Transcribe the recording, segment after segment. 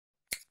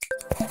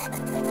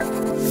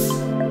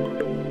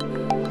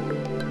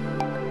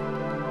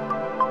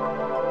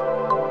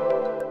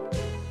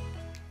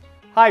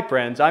Hi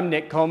friends, I'm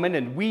Nick Coman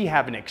and we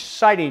have an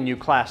exciting new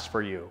class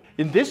for you.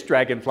 In this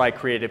Dragonfly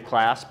Creative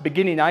class,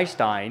 Beginning Ice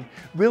Dyeing,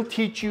 we'll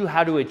teach you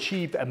how to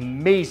achieve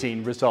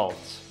amazing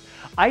results.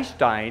 Ice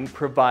dyeing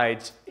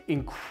provides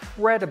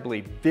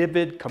incredibly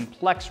vivid,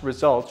 complex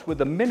results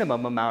with a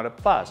minimum amount of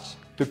fuss.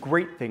 The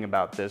great thing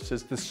about this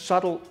is the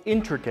subtle,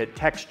 intricate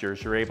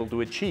textures you're able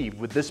to achieve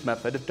with this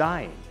method of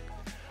dyeing.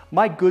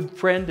 My good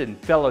friend and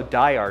fellow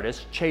dye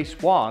artist, Chase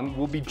Wong,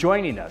 will be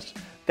joining us.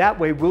 That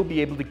way we'll be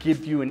able to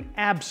give you an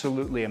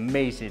absolutely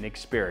amazing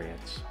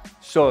experience.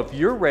 So if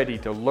you're ready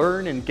to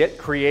learn and get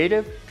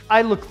creative,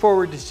 I look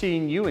forward to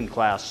seeing you in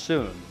class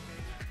soon.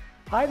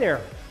 Hi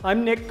there,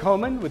 I'm Nick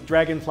Coman with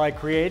Dragonfly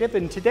Creative,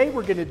 and today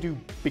we're going to do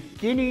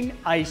beginning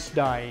ice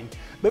dyeing.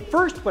 But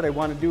first what I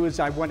want to do is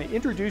I want to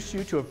introduce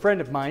you to a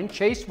friend of mine,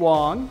 Chase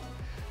Wong.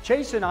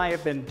 Chase and I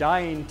have been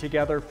dyeing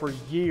together for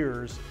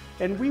years,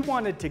 and we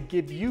wanted to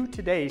give you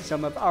today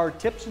some of our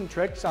tips and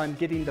tricks on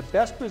getting the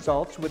best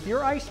results with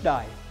your ice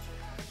dye.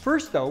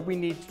 First though, we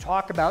need to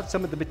talk about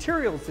some of the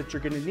materials that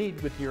you're going to need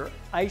with your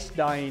ice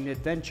dyeing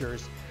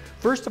adventures.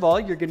 First of all,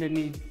 you're going to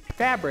need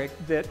fabric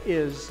that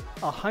is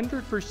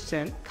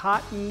 100%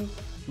 cotton,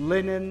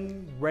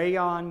 linen,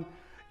 rayon.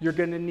 You're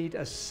going to need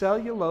a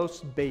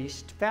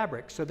cellulose-based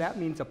fabric, so that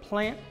means a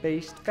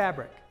plant-based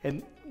fabric.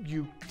 And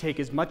you take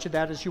as much of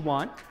that as you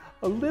want.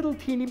 A little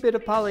teeny bit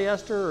of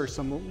polyester or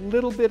some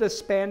little bit of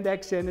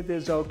spandex in it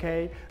is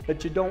okay,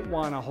 but you don't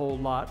want a whole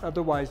lot,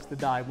 otherwise the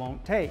dye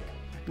won't take.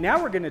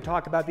 Now we're going to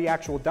talk about the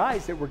actual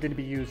dyes that we're going to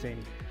be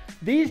using.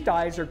 These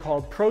dyes are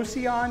called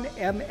Procyon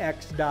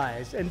MX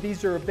dyes, and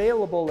these are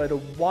available at a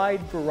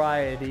wide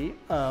variety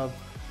of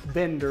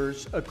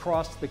vendors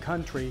across the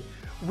country.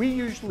 We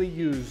usually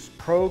use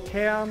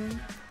Procam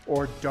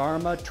or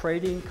Dharma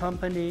Trading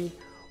Company,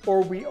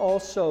 or we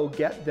also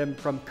get them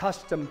from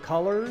Custom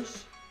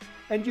Colors.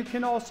 And you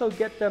can also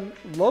get them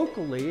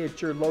locally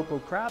at your local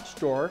craft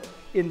store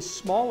in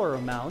smaller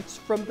amounts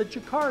from the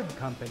Jacquard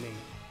Company.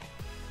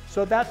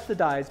 So that's the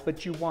dyes,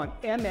 but you want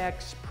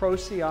MX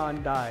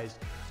Procyon dyes.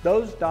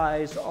 Those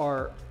dyes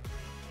are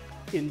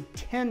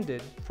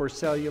intended for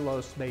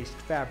cellulose-based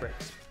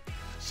fabrics.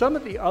 Some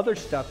of the other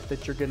stuff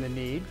that you're going to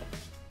need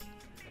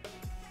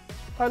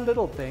are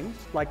little things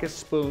like a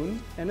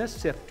spoon and a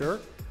sifter.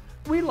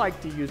 We like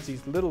to use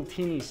these little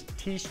teeny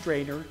tea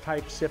strainer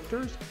type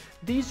sifters.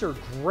 These are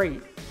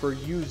great for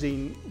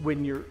using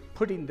when you're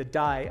putting the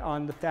dye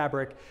on the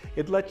fabric.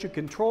 It lets you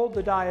control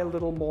the dye a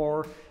little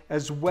more,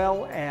 as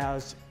well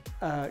as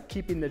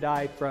keeping the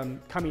dye from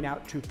coming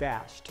out too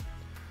fast.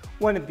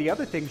 One of the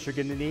other things you're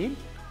going to need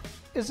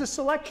is a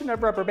selection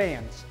of rubber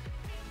bands.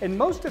 And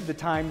most of the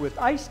time with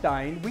ice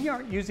dyeing, we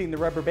aren't using the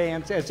rubber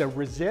bands as a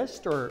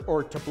resist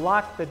or to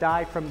block the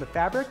dye from the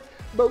fabric,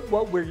 but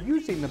what we're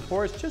using them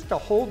for is just to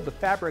hold the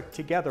fabric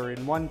together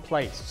in one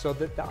place so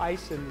that the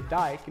ice and the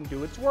dye can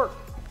do its work.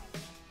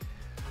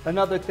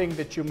 Another thing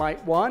that you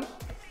might want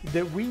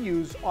that we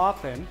use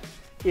often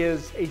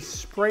is a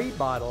spray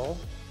bottle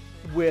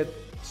with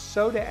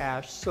soda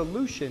ash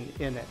solution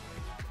in it.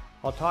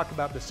 I'll talk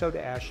about the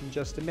soda ash in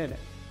just a minute.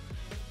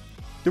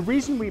 The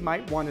reason we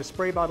might want a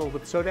spray bottle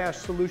with soda ash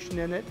solution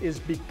in it is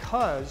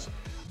because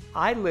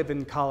I live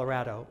in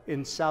Colorado,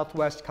 in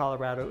southwest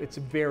Colorado. It's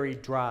very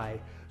dry.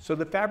 So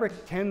the fabric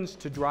tends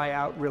to dry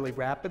out really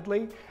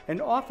rapidly,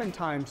 and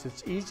oftentimes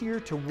it's easier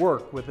to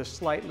work with a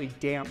slightly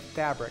damp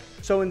fabric.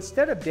 So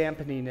instead of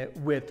dampening it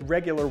with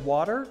regular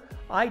water,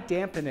 I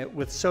dampen it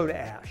with soda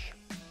ash.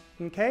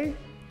 Okay?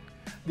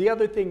 The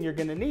other thing you're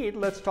going to need,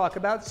 let's talk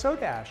about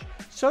soda ash.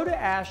 Soda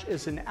ash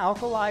is an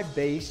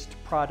alkali-based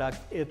product.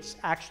 It's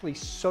actually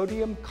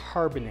sodium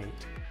carbonate,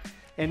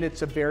 and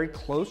it's a very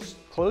close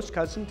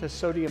cousin to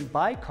sodium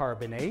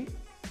bicarbonate,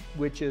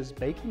 which is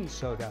baking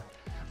soda.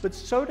 But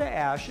soda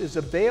ash is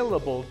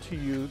available to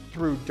you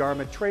through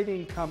Dharma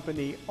Trading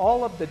Company,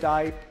 all of the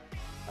dye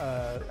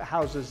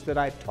houses that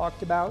I've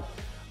talked about,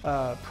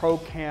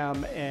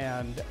 Procam,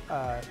 and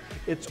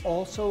it's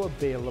also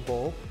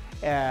available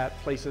at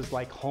places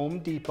like Home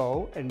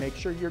Depot, and make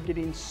sure you're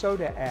getting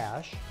soda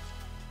ash.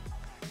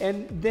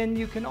 And then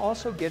you can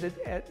also get it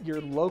at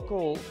your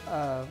local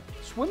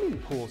swimming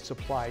pool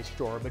supply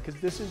store, because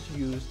this is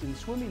used in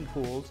swimming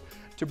pools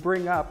to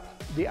bring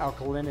up the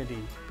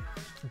alkalinity,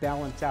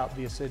 balance out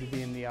the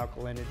acidity and the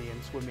alkalinity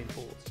in swimming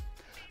pools.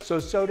 So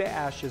soda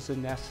ash is a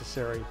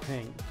necessary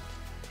thing.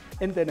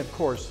 And then of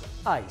course,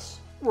 ice.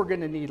 We're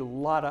going to need a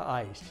lot of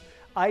ice.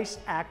 Ice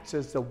acts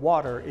as the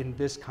water in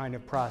this kind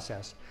of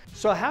process.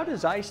 So how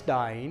does ice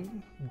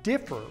dyeing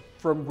differ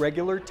from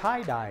regular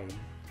tie dyeing?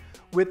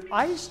 With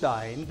ice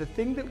dyeing, the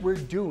thing that we're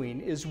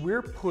doing is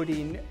we're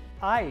putting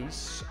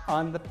ice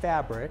on the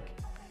fabric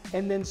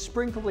and then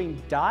sprinkling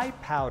dye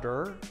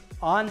powder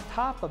on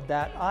top of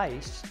that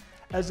ice,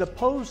 as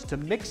opposed to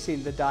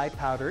mixing the dye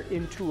powder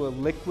into a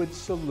liquid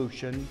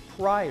solution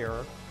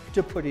prior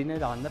to putting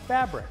it on the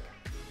fabric.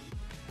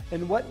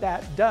 And what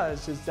that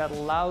does is that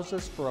allows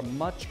us for a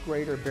much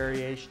greater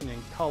variation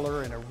in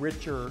color and a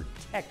richer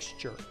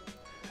texture.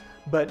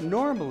 But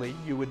normally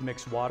you would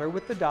mix water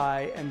with the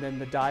dye and then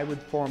the dye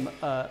would form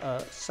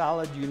a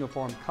solid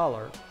uniform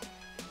color.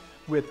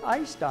 With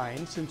ice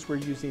dyeing, since we're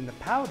using the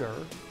powder,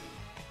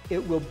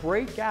 it will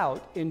break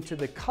out into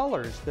the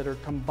colors that are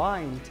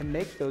combined to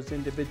make those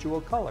individual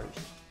colors.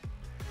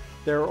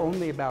 There are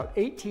only about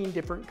 18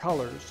 different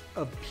colors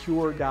of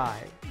pure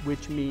dye,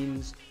 which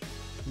means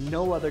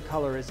no other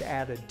color is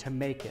added to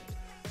make it.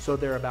 So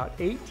there are about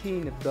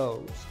 18 of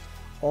those.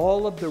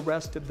 All of the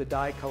rest of the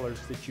dye colors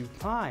that you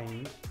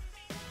find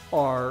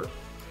are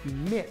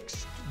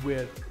mixed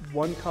with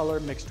one color,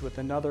 mixed with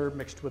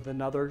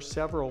another,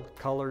 several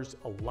colors,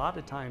 a lot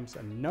of times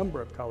a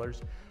number of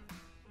colors,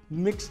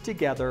 mixed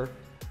together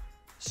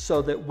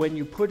so that when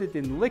you put it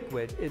in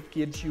liquid, it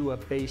gives you a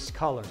base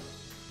color.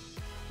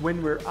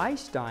 When we're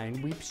ice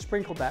dyeing, we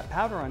sprinkle that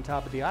powder on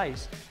top of the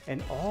ice,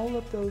 and all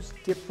of those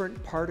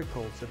different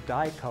particles of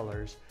dye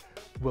colors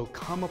will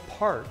come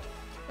apart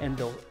and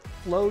they'll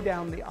flow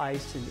down the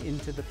ice and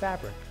into the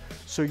fabric.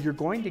 So you're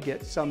going to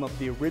get some of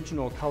the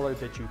original color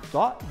that you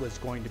thought was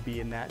going to be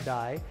in that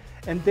dye,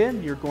 and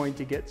then you're going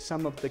to get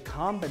some of the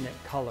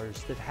combinant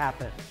colors that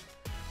happen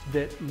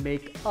that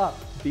make up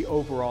the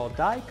overall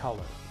dye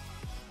color.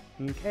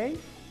 Okay?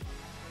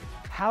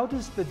 How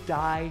does the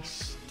dye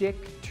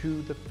stick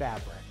to the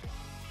fabric?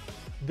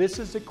 This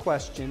is a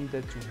question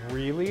that's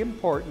really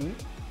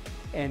important,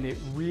 and it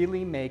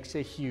really makes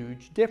a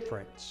huge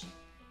difference.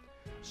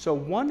 So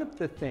one of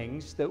the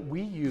things that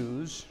we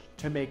use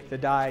to make the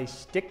dye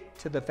stick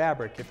to the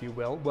fabric, if you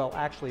will, well,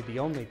 actually the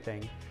only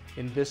thing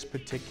in this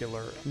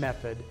particular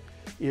method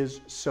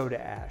is soda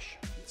ash.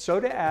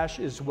 Soda ash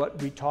is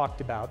what we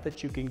talked about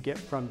that you can get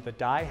from the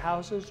dye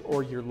houses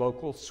or your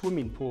local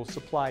swimming pool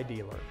supply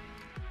dealer.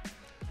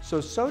 So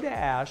soda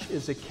ash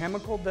is a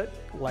chemical that,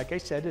 like I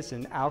said, is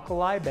an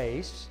alkali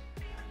base,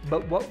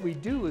 but what we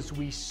do is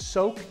we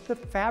soak the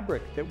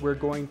fabric that we're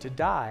going to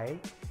dye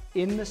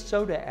in the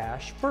soda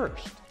ash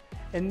first.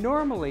 And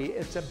normally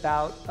it's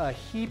about a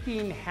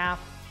heaping half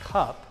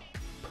cup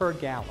per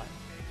gallon,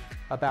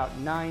 about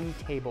 9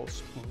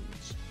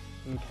 tablespoons,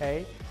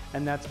 okay?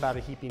 And that's about a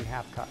heaping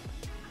half cup.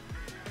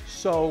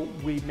 So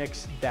we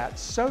mix that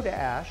soda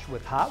ash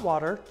with hot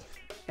water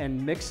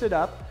and mix it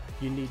up.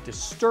 You need to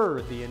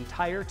stir the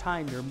entire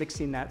time you're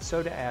mixing that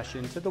soda ash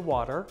into the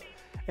water.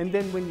 And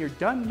then when you're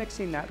done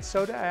mixing that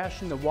soda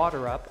ash and the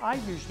water up, I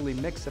usually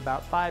mix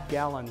about 5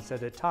 gallons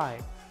at a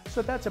time.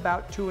 So that's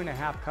about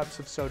 2.5 cups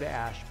of soda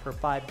ash per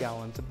 5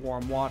 gallons of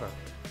warm water.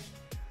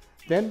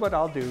 Then what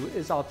I'll do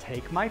is I'll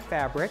take my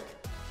fabric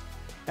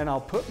and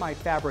I'll put my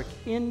fabric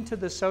into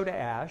the soda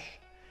ash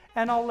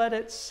and I'll let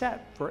it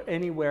set for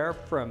anywhere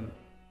from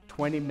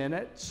 20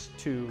 minutes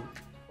to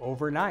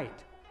overnight.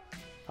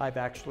 I've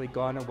actually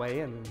gone away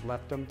and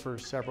left them for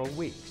several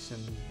weeks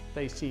and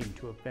they seem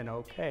to have been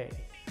okay.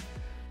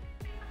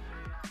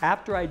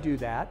 After I do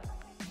that,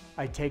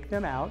 I take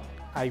them out,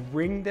 I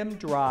wring them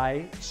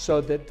dry so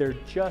that they're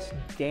just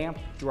damp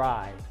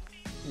dry,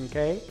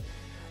 okay?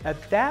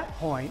 At that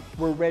point,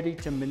 we're ready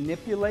to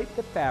manipulate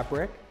the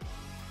fabric,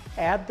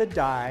 add the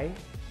dye,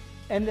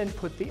 and then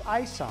put the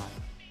ice on.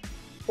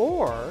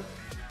 Or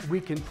we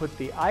can put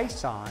the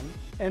ice on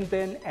and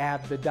then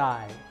add the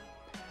dye.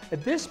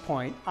 At this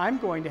point, I'm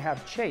going to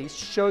have Chase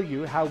show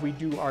you how we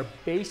do our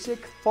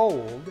basic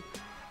fold,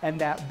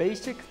 and that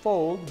basic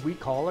fold we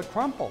call a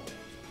crumple.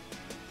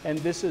 And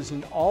this is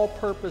an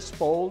all-purpose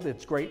fold.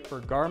 It's great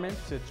for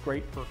garments, it's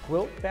great for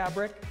quilt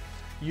fabric.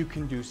 You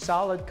can do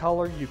solid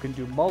color, you can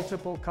do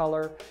multiple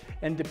color,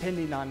 and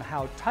depending on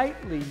how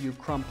tightly you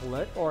crumple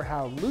it or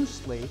how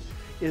loosely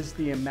is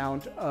the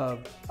amount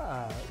of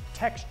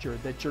texture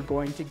that you're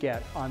going to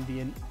get on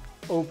the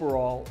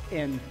overall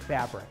end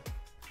fabric.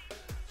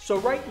 So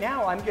right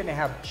now I'm going to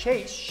have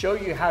Chase show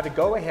you how to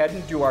go ahead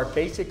and do our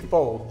basic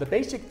fold. The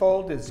basic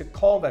fold is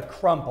called a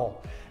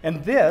crumple,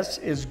 and this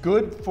is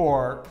good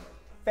for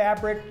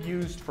fabric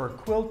used for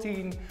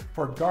quilting,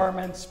 for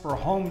garments, for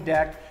home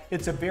deck.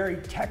 It's a very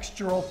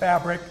textural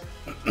fabric.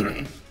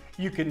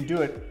 You can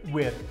do it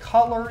with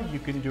color, you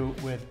can do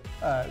it with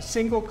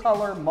single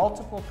color,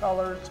 multiple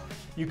colors,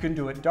 you can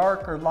do it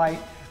dark or light,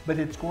 but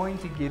it's going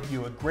to give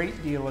you a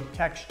great deal of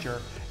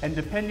texture. And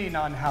depending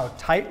on how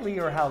tightly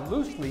or how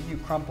loosely you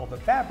crumple the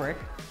fabric,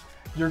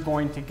 you're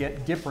going to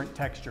get different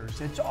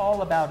textures. It's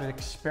all about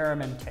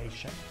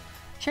experimentation.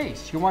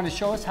 Chase, you want to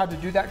show us how to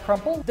do that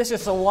crumple? This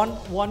is a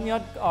one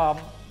yard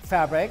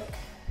fabric,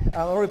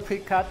 already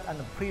pre-cut and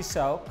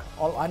pre-soaked.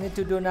 All I need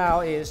to do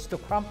now is to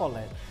crumple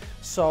it.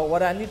 So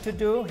what I need to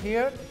do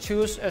here,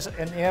 choose as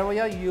an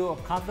area you are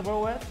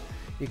comfortable with.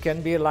 It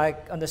can be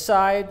like on the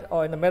side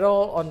or in the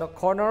middle, on the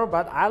corner,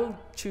 but I'll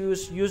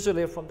choose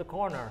usually from the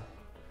corner.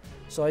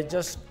 So I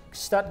just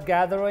start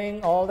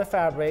gathering all the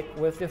fabric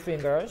with your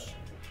fingers,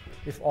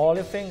 with all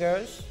your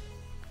fingers,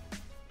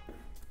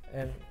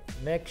 and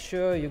make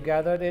sure you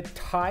gather it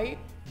tight,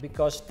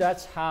 because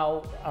that's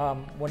how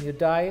when you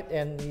dye it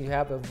and you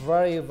have a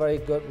very, very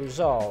good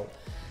result.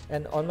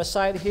 And on my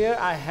side here,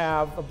 I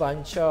have a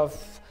bunch of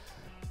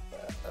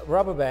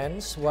rubber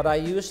bands. What I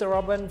use the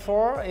rubber band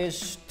for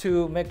is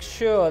to make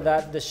sure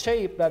that the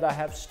shape that I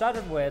have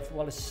started with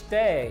will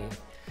stay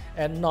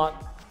and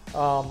not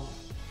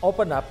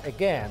open up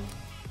again.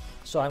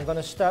 So I'm going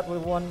to start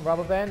with one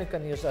rubber band. You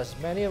can use as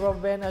many rubber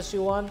bands as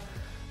you want,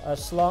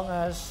 as long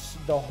as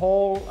the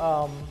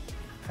whole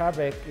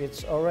fabric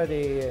is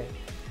already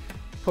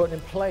put in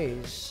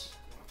place.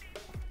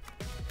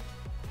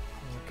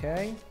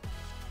 Okay.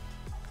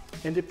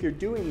 And if you're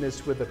doing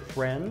this with a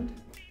friend,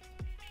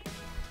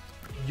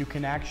 you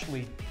can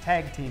actually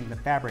tag team the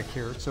fabric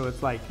here. So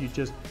it's like you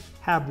just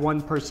have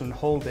one person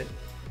hold it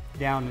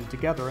down and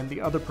together, and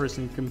the other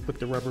person can put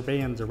the rubber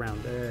bands around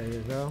it. There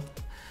you go.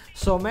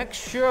 So make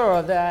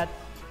sure that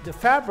the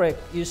fabric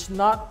is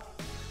not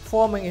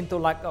forming into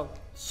like a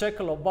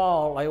circular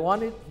ball. I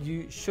want it,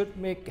 you should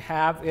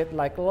have it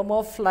like a little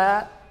more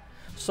flat,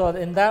 so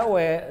in that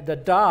way the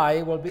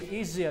dye will be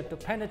easier to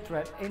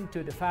penetrate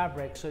into the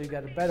fabric, so you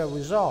get a better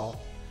result.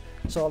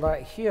 So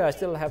right here I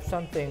still have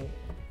something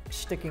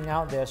sticking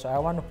out there, so I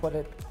want to put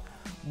it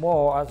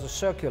more as a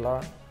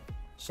circular,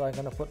 so I'm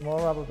going to put more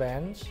rubber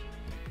bands.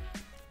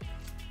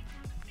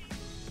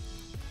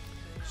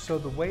 So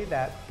the way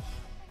that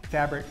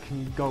fabric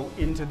can go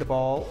into the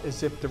ball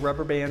is if the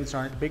rubber bands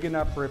aren't big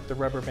enough or if the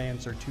rubber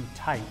bands are too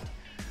tight.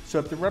 So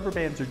if the rubber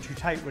bands are too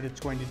tight, what it's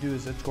going to do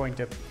is it's going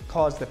to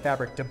cause the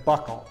fabric to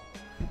buckle.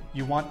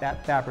 You want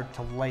that fabric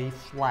to lay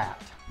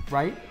flat,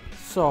 right?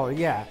 So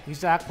yeah,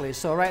 exactly.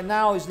 So right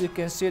now, as you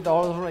can see, it's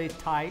already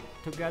tight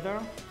together,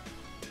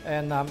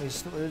 and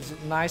it's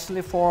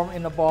nicely formed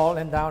in a ball,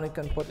 and down you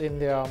can put in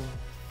the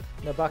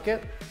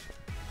bucket.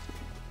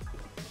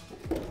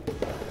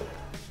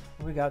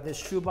 We got this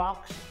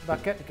shoebox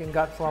bucket you can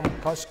get from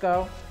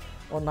Costco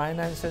or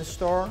 99-cent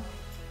store.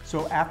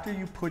 So after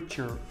you put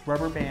your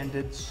rubber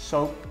banded,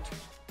 soaked,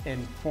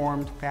 and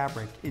formed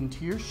fabric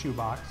into your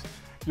shoebox,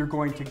 you're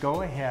going to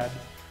go ahead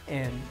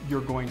and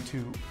you're going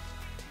to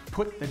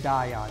put the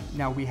dye on.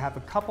 Now we have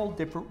a couple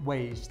different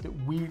ways that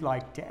we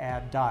like to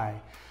add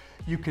dye.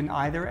 You can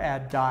either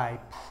add dye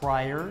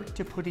prior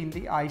to putting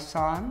the ice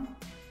on,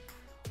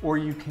 or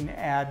you can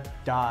add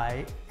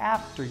dye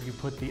after you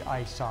put the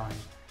ice on.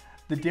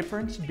 The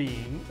difference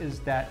being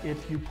is that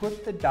if you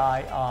put the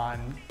dye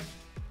on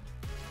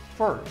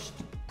first,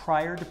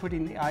 prior to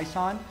putting the ice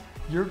on,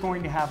 you're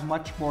going to have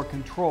much more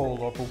control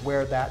over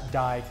where that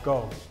dye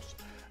goes.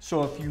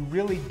 So if you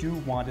really do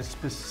want a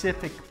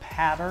specific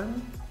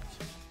pattern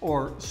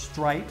or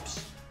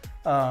stripes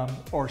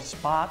or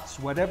spots,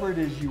 whatever it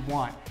is you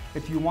want,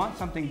 if you want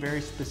something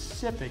very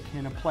specific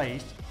in a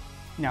place,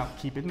 now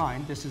keep in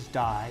mind this is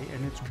dye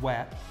and it's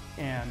wet,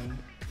 and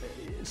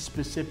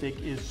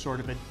specific is sort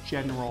of a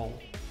general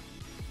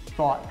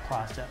thought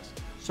process.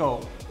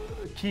 So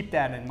keep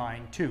that in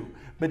mind too.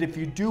 But if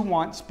you do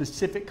want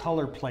specific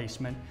color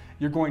placement,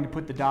 you're going to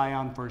put the dye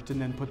on first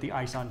and then put the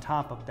ice on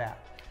top of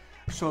that.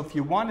 So if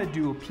you want to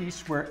do a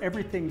piece where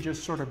everything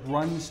just sort of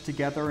runs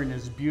together and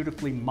is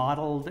beautifully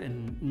modeled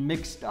and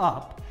mixed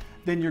up,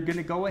 then you're going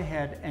to go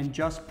ahead and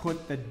just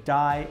put the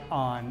dye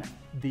on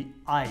the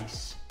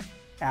ice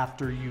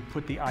after you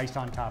put the ice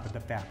on top of the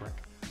fabric.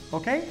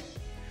 Okay?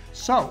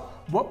 So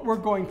what we're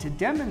going to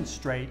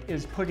demonstrate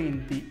is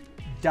putting the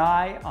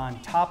dye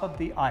on top of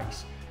the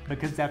ice,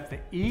 because that's the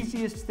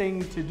easiest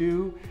thing to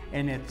do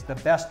and it's the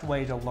best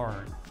way to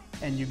learn.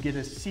 And you get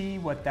to see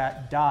what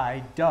that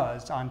dye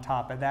does on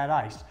top of that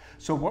ice.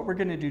 So what we're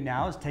going to do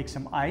now is take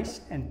some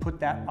ice and put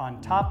that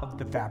on top of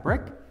the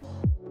fabric.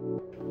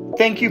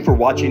 Thank you for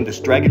watching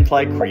this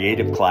Dragonfly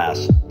Creative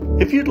class.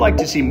 If you'd like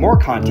to see more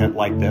content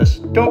like this,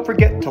 don't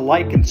forget to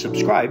like and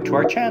subscribe to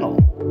our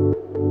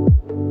channel.